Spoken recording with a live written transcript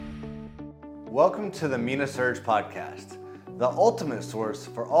Welcome to the Mina Surge podcast, the ultimate source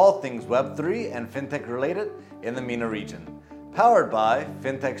for all things Web3 and FinTech related in the MENA region. Powered by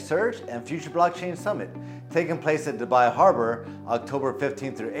FinTech Surge and Future Blockchain Summit, taking place at Dubai Harbor, October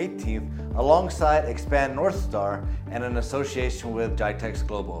 15th through 18th, alongside Expand North Star and in association with GITEX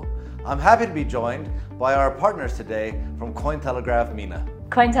Global. I'm happy to be joined by our partners today from Cointelegraph MENA.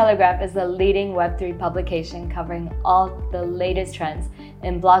 Cointelegraph is the leading Web3 publication covering all the latest trends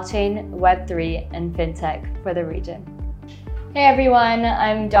in blockchain, Web3, and FinTech for the region. Hey everyone,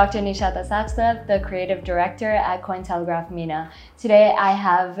 I'm Dr. Nishata Saksev, the Creative Director at Cointelegraph MENA. Today I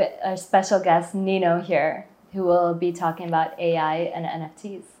have a special guest, Nino, here, who will be talking about AI and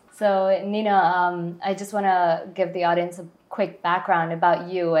NFTs. So Nino, I just want to give the audience a quick background about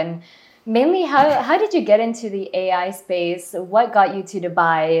you and mainly, how did you get into the AI space? What got you to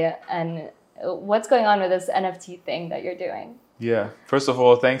Dubai? And what's going on with this NFT thing that you're doing? Yeah, first of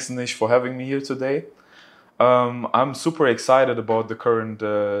all, thanks, Nish, for having me here today. I'm super excited about the current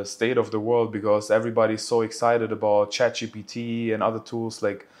state of the world because everybody's so excited about ChatGPT and other tools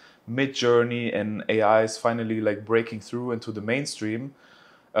like Midjourney, and AI is finally like breaking through into the mainstream.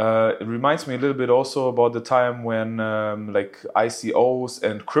 It reminds me a little bit also about the time when like ICOs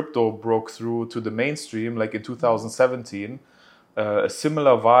and crypto broke through to the mainstream, like in 2017. A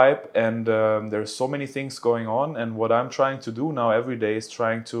similar vibe, and there's so many things going on. And what I'm trying to do now every day is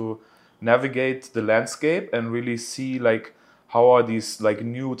trying to navigate the landscape and really see like how are these like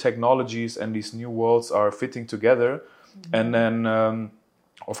new technologies and these new worlds are fitting together, and then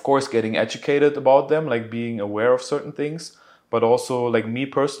of course getting educated about them, like being aware of certain things. But also, like me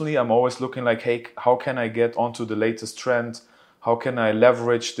personally, I'm always looking like, hey, how can I get onto the latest trend? How can I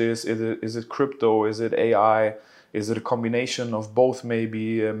leverage this? Is it crypto? Is it AI? Is it a combination of both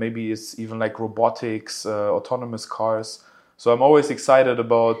maybe? Maybe it's even like robotics, autonomous cars. So I'm always excited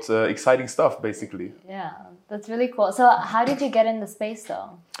about exciting stuff, basically. Yeah, that's really cool. So how did you get in the space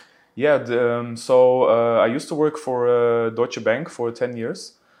though? Yeah, I used to work for Deutsche Bank for 10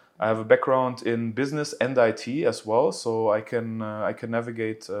 years. I have a background in business and IT as well, so I can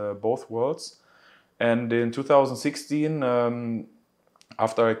navigate both worlds. And in 2016,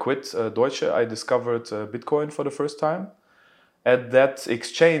 after I quit Deutsche, I discovered Bitcoin for the first time. At that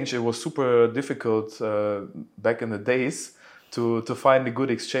exchange, it was super difficult back in the days to find a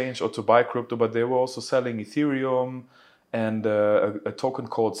good exchange or to buy crypto, but they were also selling Ethereum and a token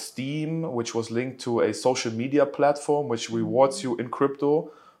called Steam, which was linked to a social media platform which rewards you in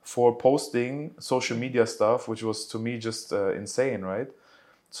crypto for posting social media stuff, which was to me just insane, right?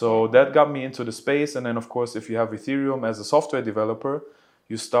 So that got me into the space. And then, of course, if you have Ethereum as a software developer,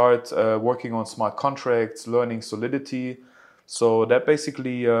 you start working on smart contracts, learning Solidity. So that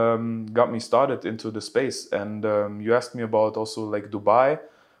basically got me started into the space. And you asked me about also like Dubai.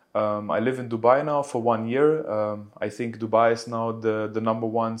 I live in Dubai now for 1 year. I think Dubai is now the number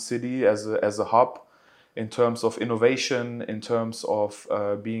one city as a hub in terms of innovation, in terms of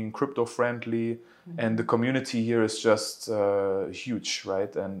being crypto friendly, and the community here is just huge,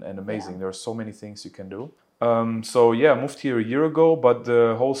 right? And amazing. There are so many things you can do. So yeah, I moved here a year ago, but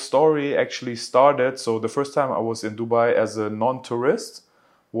the whole story actually started. So the first time I was in Dubai as a non-tourist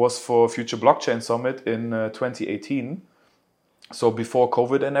was for Future Blockchain Summit in 2018. So before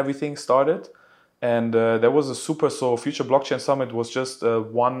COVID and everything started. And there was so Future Blockchain Summit was just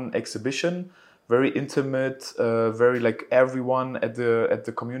one exhibition, very intimate, very like everyone at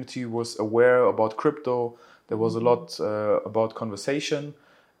the community was aware about crypto. There was a lot about conversation,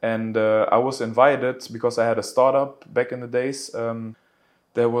 and I was invited because I had a startup back in the days.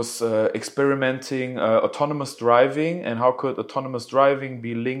 There was experimenting autonomous driving and how could autonomous driving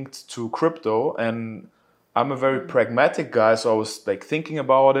be linked to crypto. And I'm a very pragmatic guy, so I was like thinking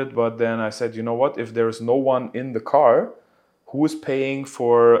about it. But then I said, you know what? If there is no one in the car, who is paying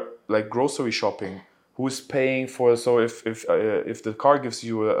for like grocery shopping? Who is paying for? So if the car gives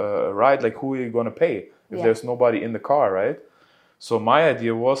you a ride, like who are you gonna pay if there's nobody in the car, right? So my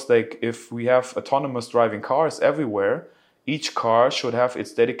idea was like if we have autonomous driving cars everywhere, each car should have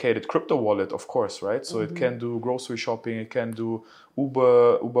its dedicated crypto wallet, of course, right? So it can do grocery shopping, it can do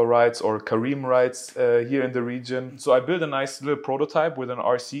Uber rides or Kareem rides here in the region. So I built a nice little prototype with an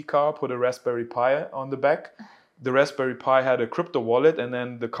RC car, put a Raspberry Pi on the back. The Raspberry Pi had a crypto wallet, and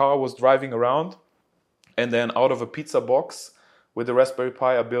then the car was driving around. And then out of a pizza box with the Raspberry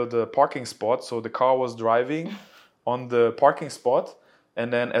Pi, I built a parking spot. So the car was driving on the parking spot.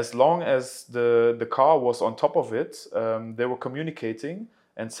 And then as long as the car was on top of it, they were communicating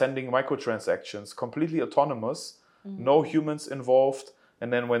and sending microtransactions, completely autonomous, no humans involved.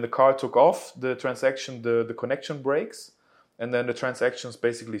 And then when the car took off, the connection breaks, and then the transactions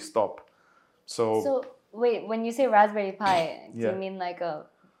basically stop. So wait, when you say Raspberry Pi, do you mean like a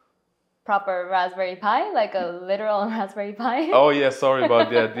proper Raspberry Pi, like a literal Raspberry Pi? Oh yeah, sorry about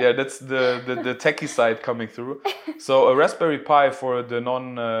that. Yeah, that's the techie side coming through. So a Raspberry Pi for the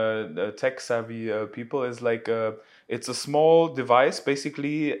non-tech savvy people is like it's a small device,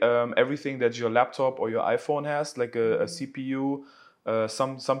 basically everything that your laptop or your iPhone has, like a CPU,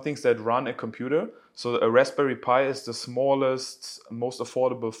 some things that run a computer. So a Raspberry Pi is the smallest, most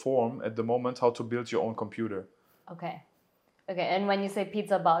affordable form at the moment how to build your own computer. Okay, and when you say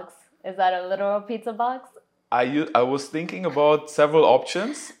pizza box, is that a literal pizza box? I was thinking about several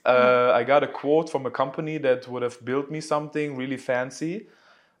options. I got a quote from a company that would have built me something really fancy,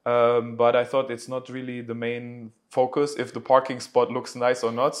 but I thought it's not really the main focus if the parking spot looks nice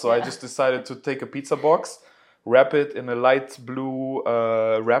or not. So I just decided to take a pizza box, wrap it in a light blue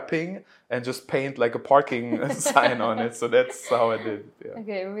wrapping, and just paint like a parking sign on it. So that's how I did. Yeah.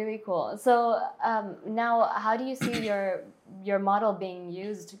 Okay, really cool. So now, how do you see your model being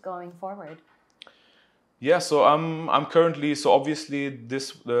used going forward? Yeah, so I'm currently, so obviously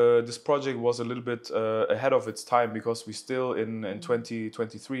this project was a little bit ahead of its time because we still in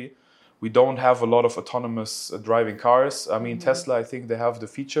 2023 we don't have a lot of autonomous driving cars. I mean, Tesla, I think they have the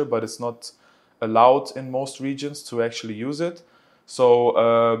feature, but it's not allowed in most regions to actually use it. So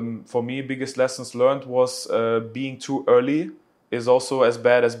for me, biggest lessons learned was being too early is also as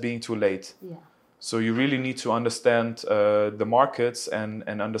bad as being too late. Yeah. So you really need to understand the markets and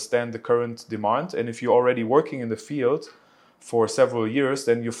understand the current demand. And if you're already working in the field for several years,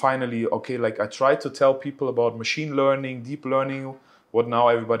 then you finally, okay, like I tried to tell people about machine learning, deep learning, what now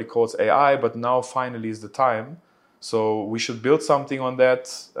everybody calls AI, but now finally is the time. So we should build something on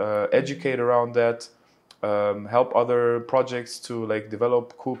that, educate around that, help other projects to like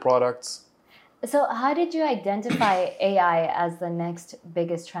develop cool products. So how did you identify AI as the next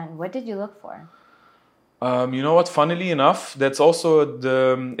biggest trend? What did you look for? You know what, funnily enough, that's also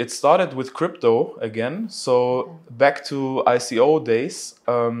it started with crypto again. So back to ICO days,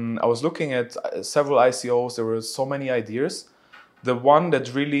 I was looking at several ICOs. There were so many ideas. The one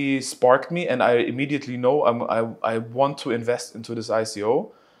that really sparked me, and I immediately know I want to invest into this ICO,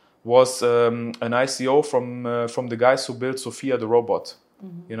 was an ICO from the guys who built Sophia the robot.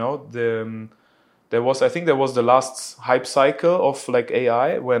 You know, I think there was the last hype cycle of like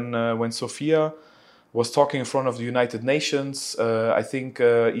AI when Sophia was talking in front of the United Nations. I think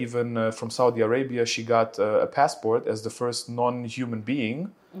even from Saudi Arabia, she got a passport as the first non-human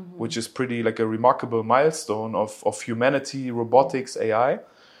being, which is pretty like a remarkable milestone of humanity, robotics, AI.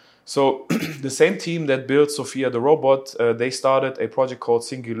 So the same team that built Sophia the robot, they started a project called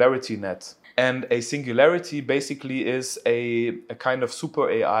SingularityNet. And a singularity basically is a kind of super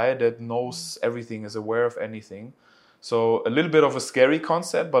AI that knows everything, is aware of anything. So a little bit of a scary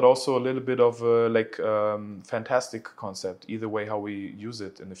concept, but also a little bit of a fantastic concept. Either way, how we use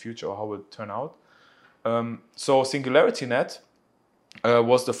it in the future or how it will turn out. So SingularityNet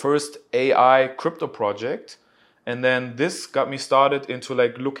was the first AI crypto project, and then this got me started into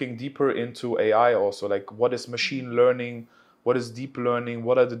like looking deeper into AI also. Like, what is machine learning? What is deep learning?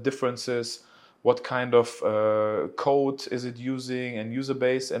 What are the differences? What kind of code is it using and user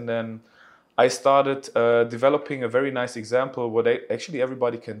base? And then I started developing a very nice example where actually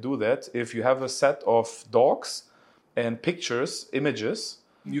everybody can do that. If you have a set of dogs and pictures, images,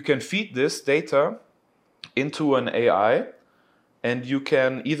 you can feed this data into an AI, and you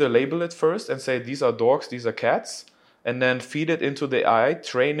can either label it first and say these are dogs, these are cats, and then feed it into the AI,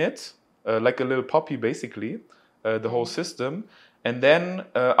 train it like a little puppy basically, the whole system. And then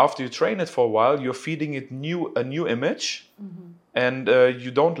after you train it for a while, you're feeding it a new image, and you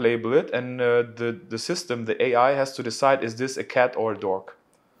don't label it, and the system, the AI, has to decide, is this a cat or a dog?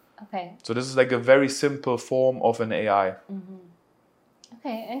 Okay. So this is like a very simple form of an AI.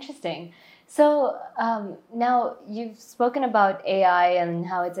 Okay, interesting. So now you've spoken about AI and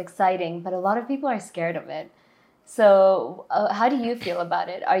how it's exciting, but a lot of people are scared of it. So how do you feel about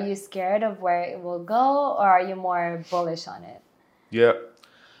it? Are you scared of where it will go, or are you more bullish on it? Yeah.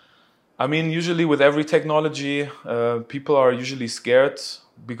 I mean, usually with every technology, people are usually scared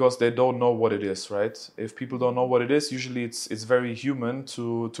because they don't know what it is, right? If people don't know what it is, usually it's very human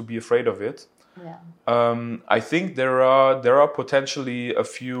to be afraid of it. Yeah. I think there are potentially a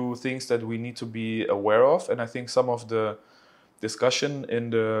few things that we need to be aware of, and I think some of the discussion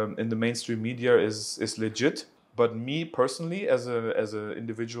in the mainstream media is legit. But me personally, as an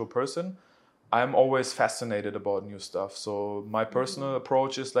individual person, I'm always fascinated about new stuff. So my personal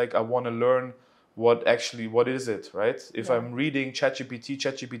approach is like, I want to learn what is it, right? If I'm reading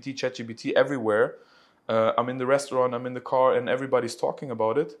ChatGPT everywhere, I'm in the restaurant, I'm in the car, and everybody's talking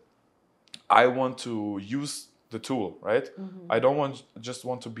about it, I want to use the tool, right? I don't just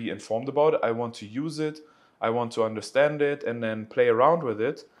want to be informed about it. I want to use it. I want to understand it and then play around with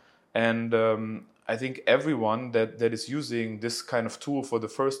it. And I think everyone that is using this kind of tool for the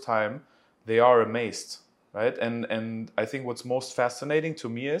first time, they are amazed, right? And I think what's most fascinating to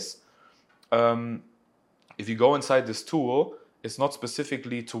me is if you go inside this tool, it's not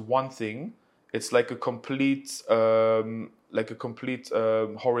specifically to one thing. It's like a complete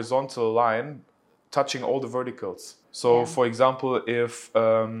horizontal line touching all the verticals. So, for example, if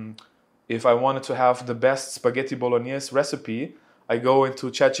I wanted to have the best spaghetti bolognese recipe, I go into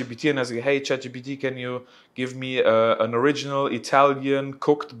ChatGPT and I say, hey, ChatGPT, can you give me an original Italian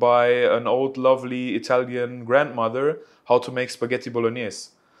cooked by an old lovely Italian grandmother how to make spaghetti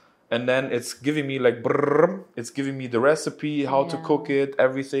bolognese? And then it's giving me like, it's giving me the recipe, how to cook it,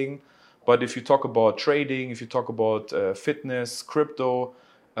 everything. But if you talk about trading, if you talk about fitness, crypto,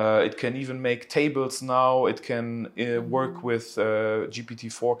 it can even make tables now. It can work with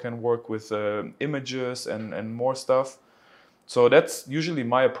GPT-4 can work with images and more stuff. So that's usually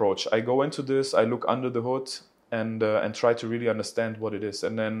my approach. I go into this, I look under the hood and try to really understand what it is.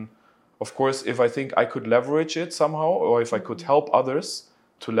 And then, of course, if I think I could leverage it somehow, or if I could help others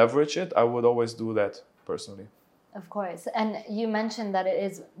to leverage it, I would always do that personally. Of course. And you mentioned that it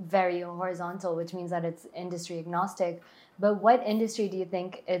is very horizontal, which means that it's industry agnostic. But what industry do you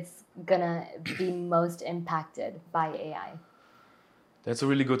think is going to be most impacted by AI? That's a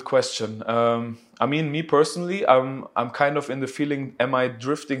really good question. I mean, me personally, I'm kind of in the feeling, am I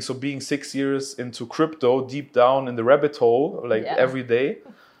drifting? So being 6 years into crypto, deep down in the rabbit hole, like every day.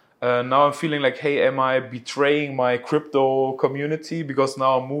 Now I'm feeling like, hey, am I betraying my crypto community? Because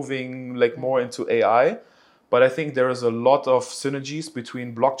now I'm moving like more into AI. But I think there is a lot of synergies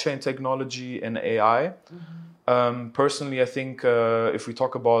between blockchain technology and AI. Personally, I think if we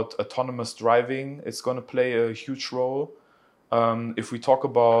talk about autonomous driving, it's going to play a huge role. If we talk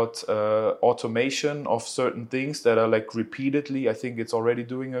about automation of certain things that are like repeatedly, I think it's already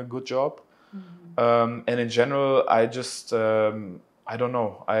doing a good job. And in general, I just, I don't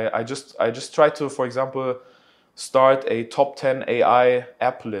know. I just try to, for example, start a top 10 AI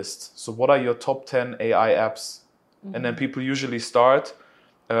app list. So what are your top 10 AI apps? And then people usually start.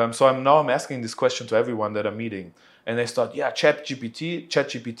 So I'm asking this question to everyone that I'm meeting. And they start,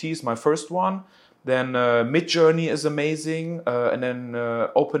 ChatGPT is my first one. Then Midjourney is amazing. And then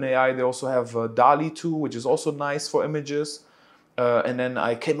OpenAI, they also have DALL-E 2, which is also nice for images. And then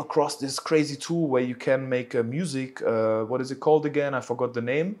I came across this crazy tool where you can make music. What is it called again? I forgot the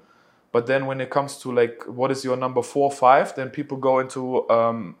name. But then when it comes to like, what is your number 4 or 5? Then people go into,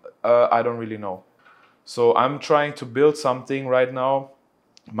 I don't really know. So I'm trying to build something right now.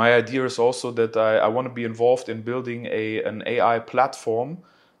 My idea is also that I want to be involved in building an AI platform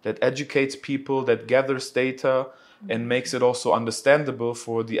that educates people, that gathers data and makes it also understandable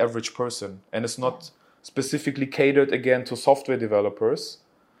for the average person. And it's not specifically catered again to software developers.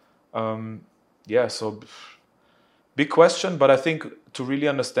 So big question, but I think to really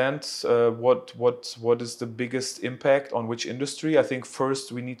understand what is the biggest impact on which industry, I think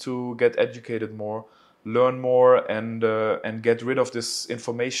first we need to get educated more, learn more, and get rid of this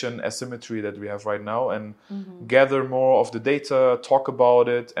information asymmetry that we have right now, and gather more of the data, talk about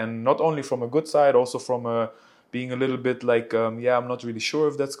it, and not only from a good side, also from being a little bit like, I'm not really sure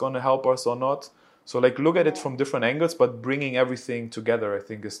if that's going to help us or not. So like look at it from different angles, but bringing everything together, I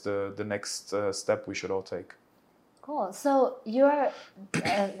think, is the next step we should all take. Cool. So you're,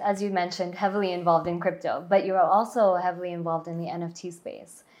 as you mentioned, heavily involved in crypto, but you're also heavily involved in the NFT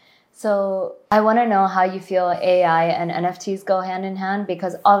space. So I want to know how you feel AI and NFTs go hand in hand,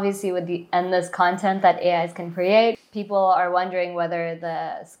 because obviously with the endless content that AIs can create, people are wondering whether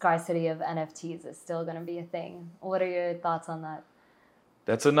the scarcity of NFTs is still going to be a thing. What are your thoughts on that?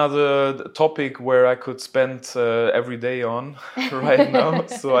 That's another topic where I could spend every day on right now.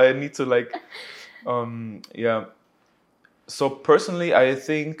 So I need to So personally, I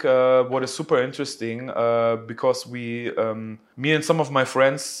think what is super interesting, because me and some of my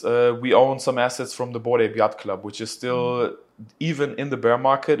friends, we own some assets from the Bored Ape Yacht Club, which is still, even in the bear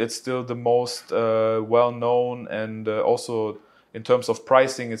market, it's still the most well-known, and also in terms of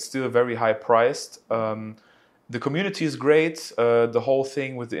pricing, it's still very high priced. The community is great. The whole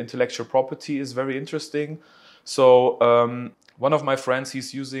thing with the intellectual property is very interesting. So one of my friends,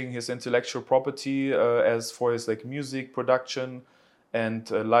 he's using his intellectual property as for his like music production and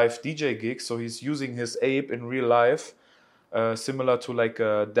live DJ gigs. So he's using his ape in real life, similar to like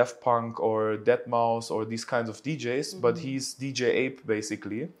Daft Punk or deadmau5 or these kinds of DJs. But he's DJ Ape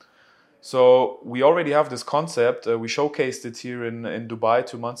basically. So we already have this concept. We showcased it here in Dubai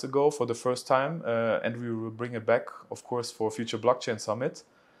 2 months ago for the first time, and we will bring it back, of course, for Future Blockchain Summit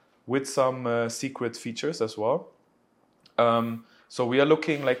with some secret features as well. So we are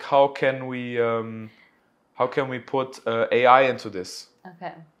looking like how can we put AI into this?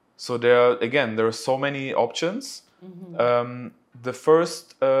 Okay. So there are so many options. The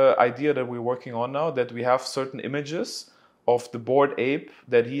first idea that we're working on now, that we have certain images of the Bored Ape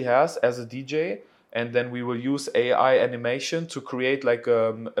that he has as a DJ, and then we will use AI animation to create like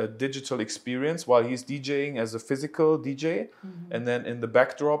a digital experience while he's DJing as a physical DJ, and then in the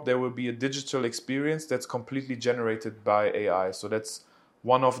backdrop there will be a digital experience that's completely generated by AI. So that's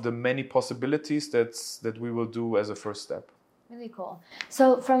one of the many possibilities that we will do as a first step. Really cool.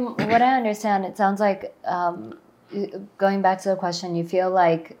 So from what I understand, it sounds like, going back to the question, you feel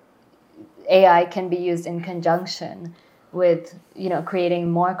like AI can be used in conjunction with, creating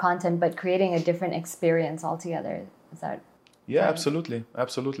more content, but creating a different experience altogether. Is that? Yeah, absolutely.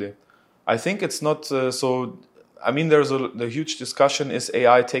 I think it's not so. I mean, there's the huge discussion: is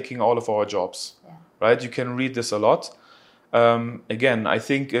AI taking all of our jobs? Yeah. Right? You can read this a lot. Again, I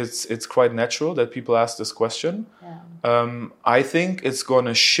think it's quite natural that people ask this question. Yeah. I think it's going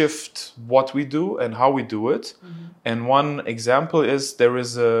to shift what we do and how we do it. And one example is there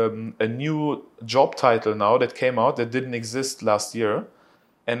is a new job title now that came out that didn't exist last year,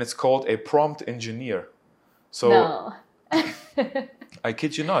 and it's called a prompt engineer. So no. I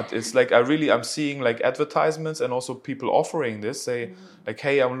kid you not. It's like I'm seeing like advertisements and also people offering this, say like,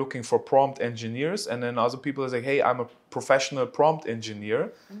 hey, I'm looking for prompt engineers, and then other people say, hey, I'm a professional prompt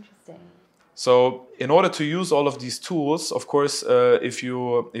engineer. Interesting. So in order to use all of these tools, of course, if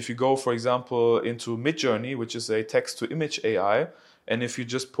you go, for example, into Midjourney, which is a text-to-image AI, and if you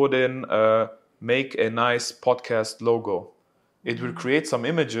just put in make a nice podcast logo, it will create some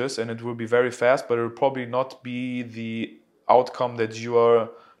images and it will be very fast, but it will probably not be the outcome that you are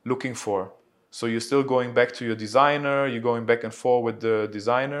looking for. So you're still going back to your designer, you're going back and forth with the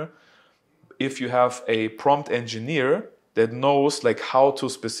designer. If you have a prompt engineer that knows like how to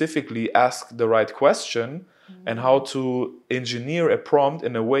specifically ask the right question and how to engineer a prompt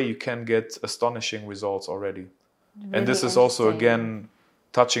in a way you can get astonishing results already. Really, and this is also, again,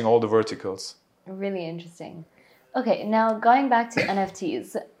 touching all the verticals. Really interesting. Okay, now going back to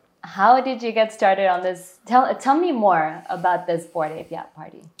NFTs, how did you get started on this? Tell me more about this Bored Ape Yacht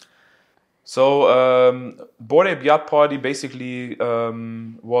Party. So Bored Ape Yacht Party basically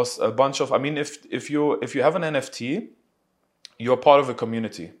was a bunch of, I mean, if you have an NFT, you're part of a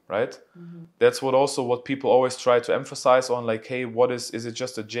community, right? That's what people always try to emphasize on, like, hey, is it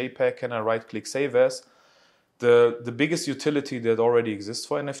just a JPEG? Can I right-click save as? The biggest utility that already exists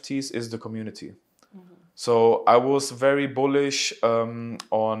for NFTs is the community. So I was very bullish on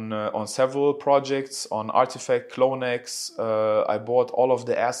several projects, on Artifact, CloneX. I bought all of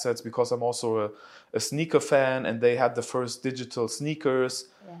the assets because I'm also a sneaker fan, and they had the first digital sneakers.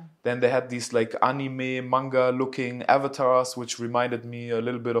 Yeah. Then they had these like anime, manga-looking avatars, which reminded me a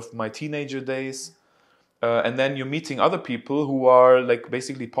little bit of my teenager days. And then you're meeting other people who are like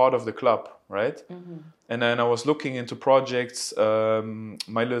basically part of the club, right? And then I was looking into projects.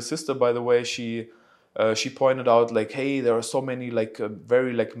 My little sister, by the way, she pointed out like, hey, there are so many like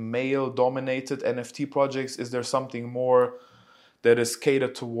very like male-dominated NFT projects. Is there something more that is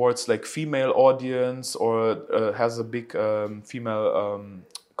catered towards like female audience or has a big female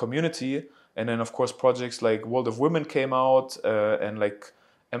community? And then of course projects like World of Women came out and like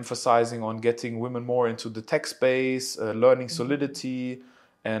emphasizing on getting women more into the tech space, learning Solidity,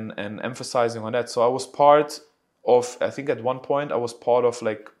 and emphasizing on that. So I was part of, I think at one point I was part of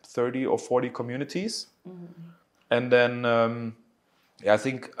like 30 or 40 communities. And then I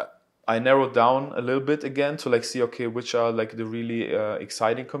think I narrowed down a little bit again to like see, okay, which are like the really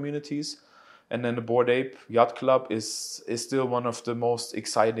exciting communities. And then the Bored Ape Yacht Club is still one of the most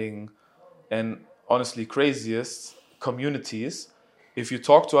exciting and honestly craziest communities. If you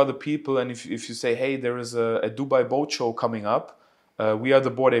talk to other people and if you say, hey, there is a Dubai boat show coming up, we are the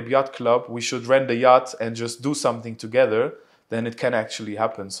Bored Ape Yacht Club, we should rent a yacht and just do something together, then it can actually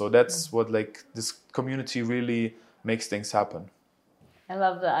happen. So that's what like this community really makes things happen. I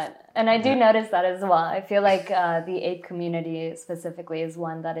love that. And I do notice that as well. I feel like the ape community specifically is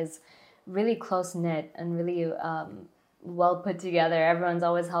one that is really close-knit and really well put together. Everyone's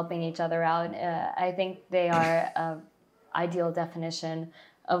always helping each other out. I think they are an ideal definition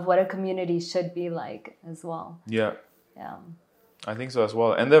of what a community should be like as well. Yeah. I think so as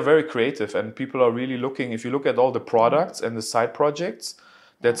well. And they're very creative and people are really looking, if you look at all the products and the side projects,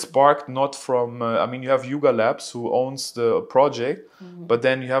 that sparked not from, I mean, you have Yuga Labs who owns the project, but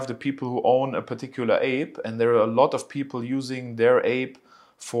then you have the people who own a particular ape, and there are a lot of people using their ape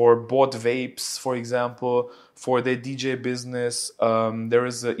for bought vapes, for example, for their DJ business. There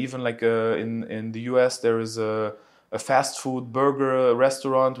is even like in the US, there is a fast food burger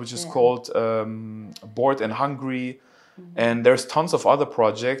restaurant which is called Bored and Hungry. And there's tons of other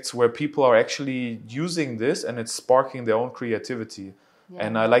projects where people are actually using this and it's sparking their own creativity.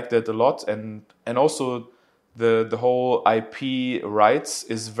 And I like that a lot. And also the whole IP rights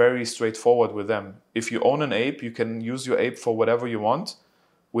is very straightforward with them. If you own an ape, you can use your ape for whatever you want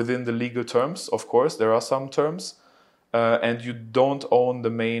within the legal terms. Of course, there are some terms. And you don't own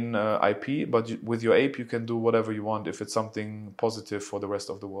the main IP, but with your ape, you can do whatever you want if it's something positive for the rest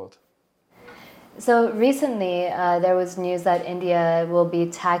of the world. So recently, there was news that India will be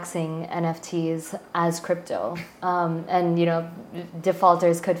taxing NFTs as crypto, and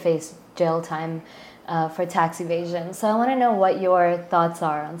defaulters could face jail time for tax evasion. So I want to know what your thoughts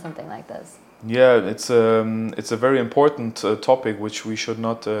are on something like this. Yeah, it's a very important topic which we should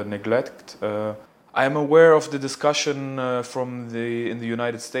not neglect. I am aware of the discussion in the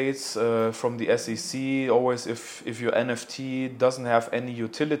United States from the SEC. Always, if your NFT doesn't have any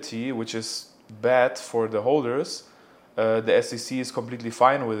utility, which is bad for the holders, the SEC is completely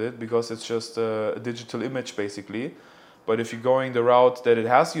fine with it because it's just a digital image basically. But if you're going the route that it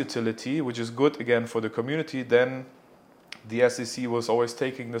has utility, which is good again for the community, then the SEC was always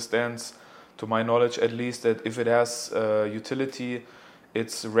taking the stance, to my knowledge at least, that if it has utility,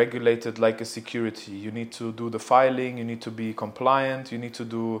 it's regulated like a security. You need to do the filing, you need to be compliant, you need to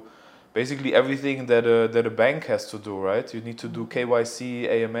do basically everything that a bank has to do, right? You need to do KYC,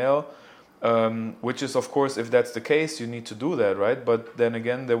 AML. Which is, of course, if that's the case, you need to do that, right? But then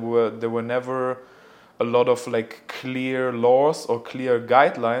again, there were never a lot of like clear laws or clear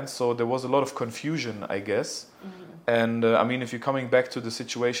guidelines, so there was a lot of confusion, I guess. And I mean, if you're coming back to the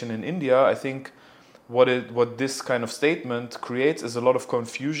situation in India, I think what this kind of statement creates is a lot of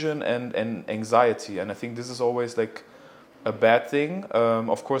confusion and anxiety, and I think this is always like a bad thing.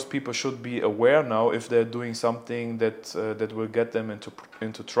 Of course, people should be aware now if they're doing something that will get them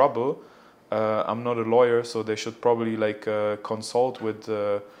into trouble. I'm not a lawyer, so they should probably consult with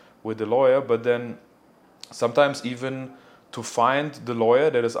the lawyer. But then sometimes even to find the lawyer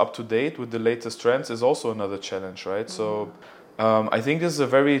that is up to date with the latest trends is also another challenge, right? So I think this is a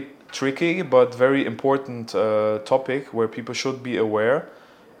very tricky but very important topic where people should be aware.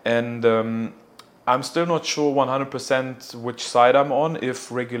 And I'm still not sure 100% which side I'm on, if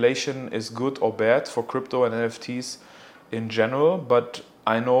regulation is good or bad for crypto and NFTs in general, but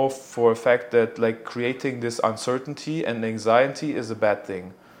I know for a fact that creating this uncertainty and anxiety is a bad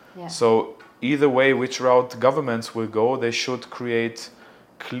thing. Yeah. So either way, which route governments will go, they should create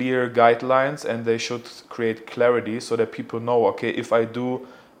clear guidelines and they should create clarity so that people know, okay, if I do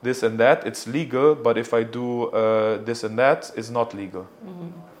this and that, it's legal, but if I do this and that, it's not legal. Mm-hmm.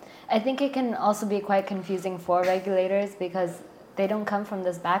 I think it can also be quite confusing for regulators because they don't come from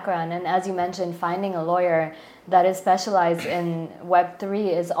this background. And as you mentioned, finding a lawyer that is specialized in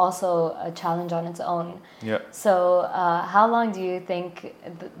Web3 is also a challenge on its own. Yeah. So how long do you think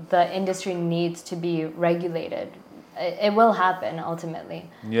the industry needs to be regulated? It will happen ultimately.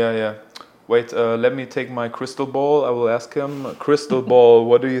 Yeah. Wait, let me take my crystal ball. I will ask him. Crystal ball,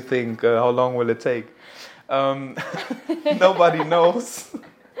 what do you think? How long will it take? Nobody knows.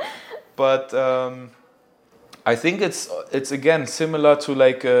 But I think it's again similar to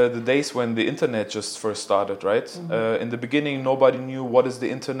the days when the internet just first started, right? Mm-hmm. In the beginning, nobody knew what is the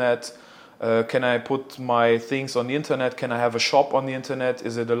internet. Can I put my things on the internet? Can I have a shop on the internet?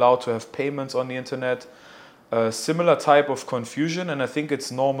 Is it allowed to have payments on the internet? Similar type of confusion, and I think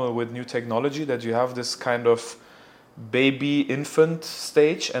it's normal with new technology that you have this kind of baby infant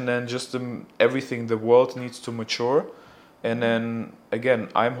stage, and then just everything the world needs to mature. And then again,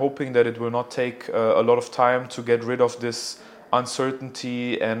 I'm hoping that it will not take a lot of time to get rid of this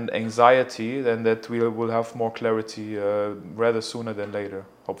uncertainty and anxiety, and that we will have more clarity rather sooner than later,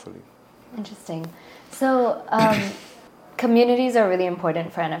 hopefully. Interesting. So communities are really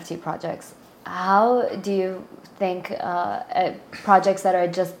important for NFT projects. How do you think projects that are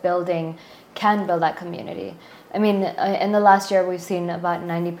just building can build that community? I mean, in the last year, we've seen about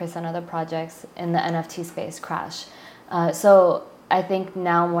 90% of the projects in the NFT space crash. So I think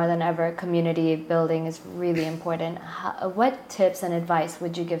now more than ever, community building is really important. What tips and advice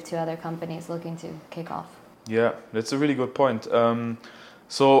would you give to other companies looking to kick off? Yeah, that's a really good point.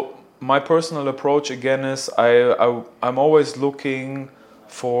 So my personal approach again is I'm always looking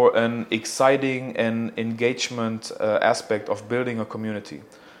for an exciting and engagement aspect of building a community.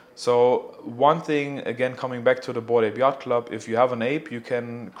 So one thing, again, coming back to the Bored Ape Yacht Club, if you have an ape, you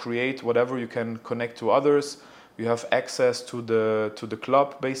can create whatever, you can connect to others, you have access to the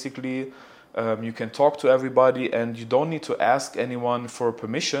club, basically. You can talk to everybody, and you don't need to ask anyone for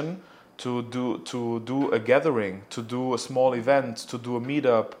permission to do a gathering, to do a small event, to do a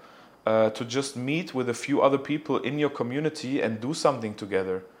meetup, to just meet with a few other people in your community and do something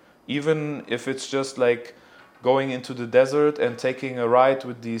together. Even if it's just like going into the desert and taking a ride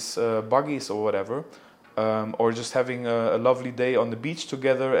with these buggies or whatever, or just having a lovely day on the beach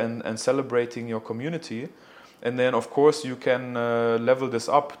together and celebrating your community. And then, of course, you can level this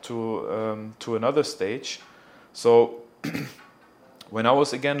up to another stage. So when I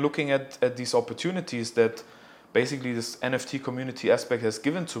was again looking at these opportunities that basically this NFT community aspect has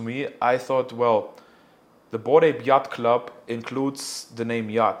given to me, I thought, well, the Bored Ape Yacht Club includes the name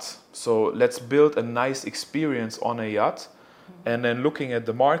yacht. So let's build a nice experience on a yacht. And then looking at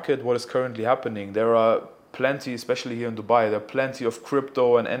the market, what is currently happening, there are plenty, especially here in Dubai, there are plenty of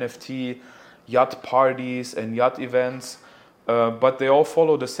crypto and NFT yacht parties and yacht events, but they all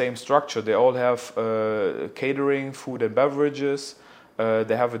follow the same structure. They all have catering, food and beverages.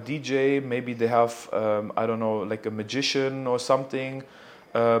 They have a DJ, maybe they have, I don't know, like a magician or something.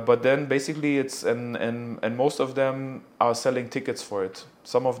 But then basically it's, and most of them are selling tickets for it.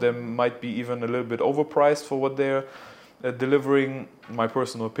 Some of them might be even a little bit overpriced for what they're delivering, my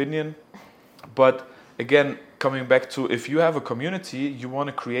personal opinion. But again, coming back to, if you have a community, you want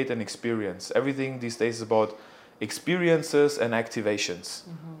to create an experience. Everything these days is about experiences and activations,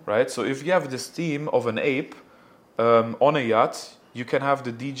 right? So if you have this theme of an ape on a yacht, you can have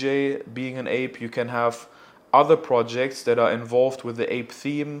the DJ being an ape, you can have other projects that are involved with the ape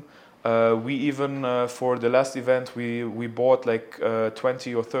theme. We even, for the last event, we bought like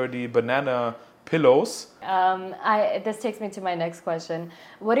 20 or 30 banana pillows. This takes me to my next question.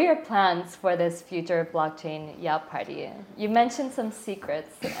 What are your plans for this future blockchain yacht party? You mentioned some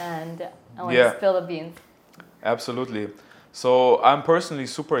secrets, and I want to spill the beans. Absolutely. So I'm personally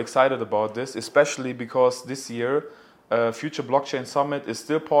super excited about this, especially because this year Future Blockchain Summit is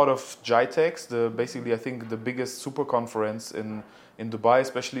still part of GITEX, basically I think the biggest super conference in Dubai,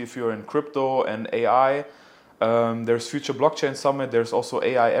 especially if you're in crypto and AI. There's Future Blockchain Summit, there's also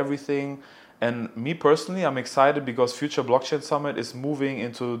AI everything. And me personally, I'm excited because Future Blockchain Summit is moving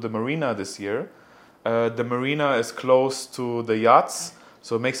into the marina this year. The marina is close to the yachts,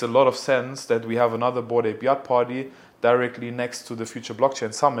 so it makes a lot of sense that we have another Bored Ape Yacht Party directly next to the Future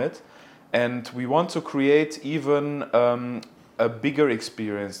Blockchain Summit. And we want to create even a bigger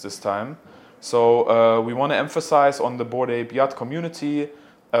experience this time. So we want to emphasize on the Bored Ape Yacht community.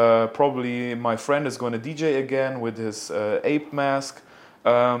 Probably my friend is going to DJ again with his ape mask.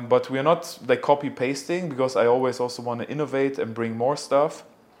 But we are not like copy pasting, because I always also want to innovate and bring more stuff.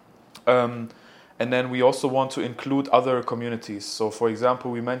 And then we also want to include other communities. So for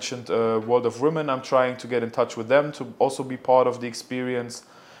example, we mentioned World of Women. I'm trying to get in touch with them to also be part of the experience.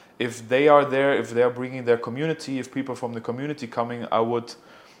 If they are there, if they are bringing their community, if people from the community coming, I would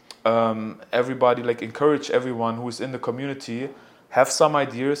everybody like encourage everyone who is in the community, have some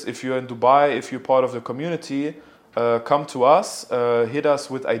ideas. If you're in Dubai, if you're part of the community, come to us, hit us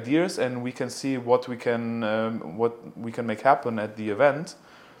with ideas, and we can see what we can make happen at the event.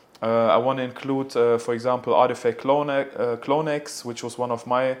 I want to include, for example, Artifact Clonex, which was one of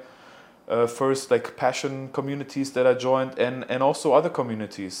my first like passion communities that I joined, and also other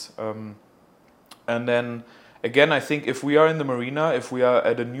communities. And then again, I think if we are in the marina, if we are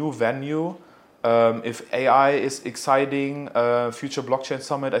at a new venue, if AI is exciting, Future Blockchain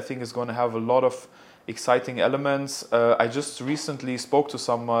Summit I think is going to have a lot of exciting elements. I just recently spoke to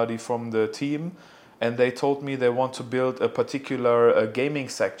somebody from the team, and they told me they want to build a particular gaming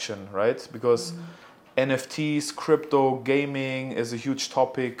section, right? Because NFTs, crypto, gaming is a huge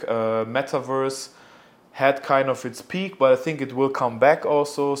topic. Metaverse had kind of its peak, but I think it will come back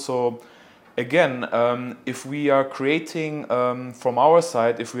also. So again, if we are creating, from our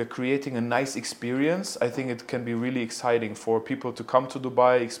side, if we are creating a nice experience, I think it can be really exciting for people to come to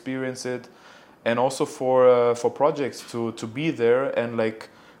Dubai, experience it, and also for projects to be there and like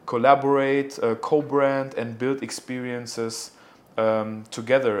collaborate, co-brand, and build experiences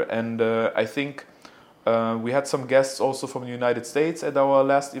together. And I think we had some guests also from the United States at our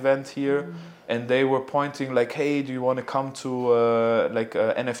last event here, and they were pointing like, hey, do you want to come to like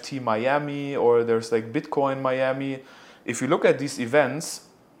NFT Miami, or there's like Bitcoin Miami? If you look at these events,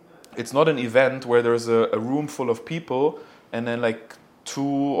 it's not an event where there's a room full of people and then like 2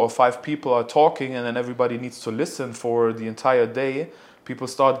 or 5 people are talking and then everybody needs to listen for the entire day. people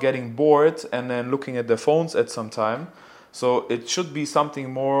start getting bored and then looking at their phones at some time. So it should be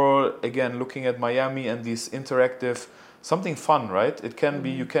something more, again, looking at Miami and these interactive, something fun, right? It can be,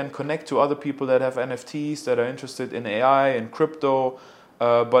 you can connect to other people that have NFTs, that are interested in AI and crypto,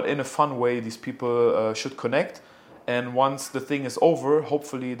 but in a fun way. These people should connect. And once the thing is over,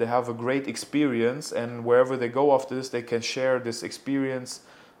 hopefully they have a great experience, and wherever they go after this, they can share this experience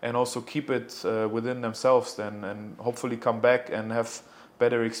and also keep it within themselves then, and hopefully come back and have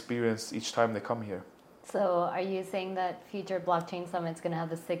better experience each time they come here. So are you saying that future blockchain summit's going to have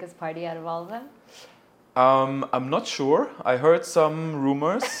the sickest party out of all of them? I'm not sure. I heard some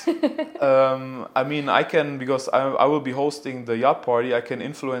rumors. I mean, I can, because I will be hosting the yacht party, I can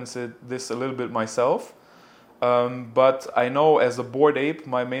influence this a little bit myself. But I know as a bored ape,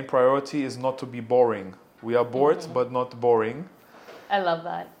 my main priority is not to be boring. We are bored, but not boring. I love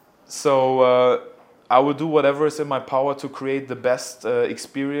that. So I will do whatever is in my power to create the best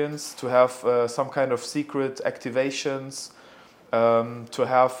experience, to have some kind of secret activations, to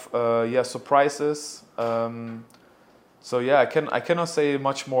have surprises. So yeah, I cannot say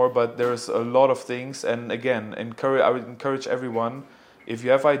much more, but there's a lot of things. And again, I would encourage everyone, if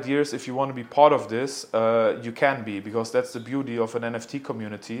you have ideas, if you want to be part of this, you can be, because that's the beauty of an NFT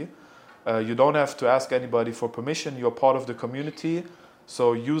community. You don't have to ask anybody for permission. You're part of the community.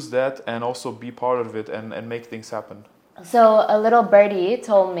 So use that and also be part of it and make things happen. So a little birdie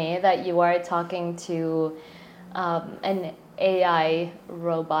told me that you are talking to an AI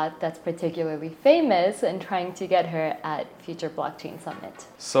robot that's particularly famous and trying to get her at Future Blockchain Summit.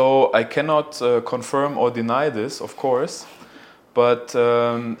 So I cannot confirm or deny this, of course, but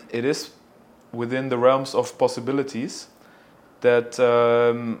it is within the realms of possibilities that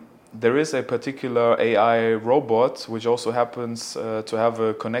there is a particular AI robot which also happens to have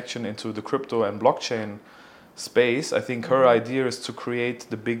a connection into the crypto and blockchain space. I think her idea is to create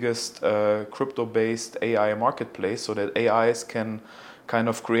the biggest crypto-based AI marketplace, so that AIs can kind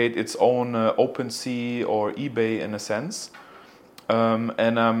of create its own OpenSea or eBay in a sense.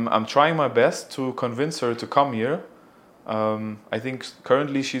 And I'm trying my best to convince her to come here. I think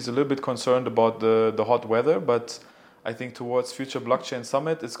currently she's a little bit concerned about the hot weather, but I think towards Future Blockchain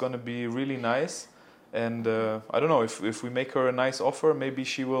Summit it's going to be really nice. And I don't know, if we make her a nice offer, maybe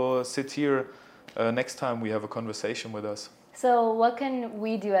she will sit here next time we have a conversation with us. So what can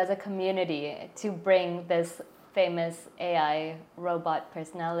we do as a community to bring this famous AI robot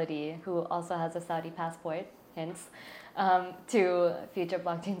personality, who also has a Saudi passport, hence, to Future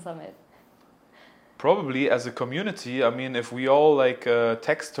Blockchain Summit? Probably as a community, I mean, if we all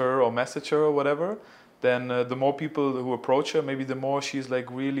text her or message her or whatever, then the more people who approach her, maybe the more she's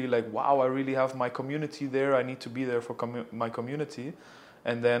really wow, I really have my community there, I need to be there for my community.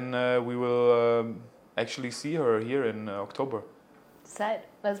 And then we will actually see her here in October. Set.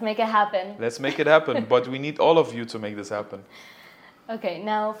 Let's make it happen. Let's make it happen, but we need all of you to make this happen. Okay,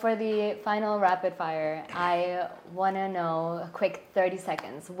 now for the final rapid fire, I want to know a quick 30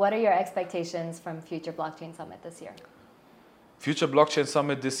 seconds. What are your expectations from Future Blockchain Summit this year? Future Blockchain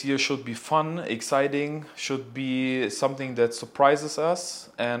Summit this year should be fun, exciting, should be something that surprises us,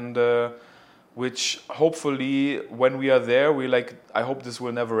 and which hopefully when we are there, I hope this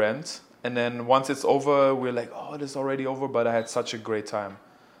will never end. And then once it's over, we're like, oh, it is already over, but I had such a great time.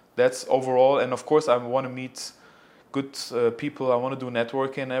 That's overall. And of course, I want to meet good people. I want to do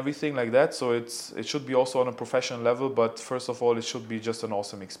networking and everything like that. So it should be also on a professional level. But first of all, it should be just an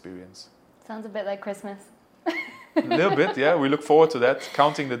awesome experience. Sounds a bit like Christmas. A little bit, yeah. We look forward to that,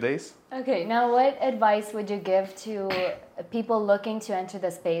 counting the days. Okay, now what advice would you give to people looking to enter the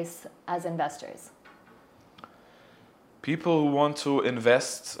space as investors? People who want to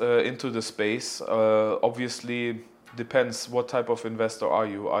invest into the space, obviously depends what type of investor are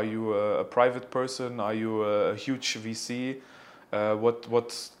you. Are you a private person? Are you a huge VC?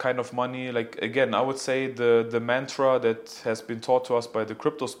 What kind of money? Again, I would say the mantra that has been taught to us by the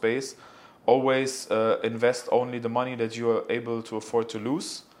crypto space, always invest only the money that you are able to afford to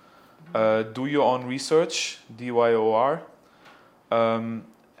lose. Do your own research, DYOR.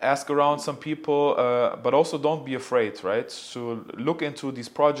 Ask around some people, but also don't be afraid, right? So look into these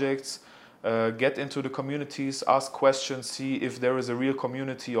projects, get into the communities, ask questions, see if there is a real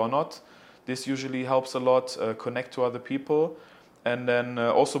community or not. This usually helps a lot, connect to other people. And then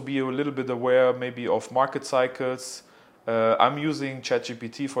also be a little bit aware maybe of market cycles. I'm using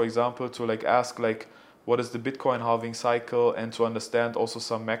ChatGPT, for example, to ask what is the Bitcoin halving cycle, and to understand also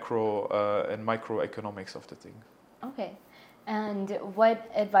some macro and microeconomics of the thing. Okay. And what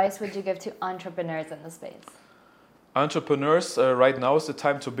advice would you give to entrepreneurs in the space? Entrepreneurs, right now is the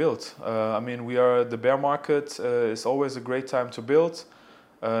time to build. I mean, the bear market is always a great time to build.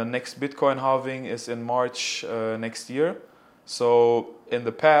 Next Bitcoin halving is in March next year. So in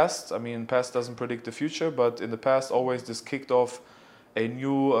the past, I mean, past doesn't predict the future, but in the past always this kicked off a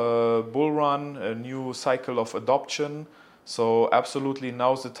new bull run, a new cycle of adoption. So absolutely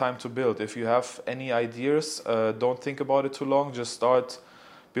now's the time to build. If you have any ideas, don't think about it too long. Just start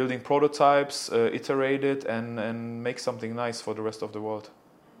building prototypes, iterate it, and make something nice for the rest of the world.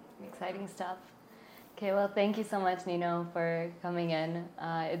 Exciting stuff. Okay, well, thank you so much, Nino, for coming in.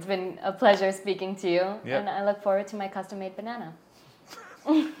 It's been a pleasure speaking to you, and I look forward to my custom-made banana.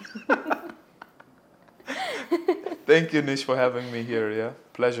 Thank you, Nish, for having me here. Yeah,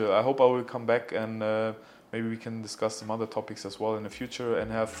 pleasure. I hope I will come back and maybe we can discuss some other topics as well in the future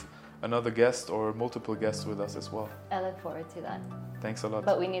and have another guest or multiple guests with us as well. I look forward to that. Thanks a lot.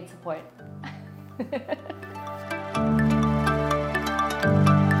 But we need support.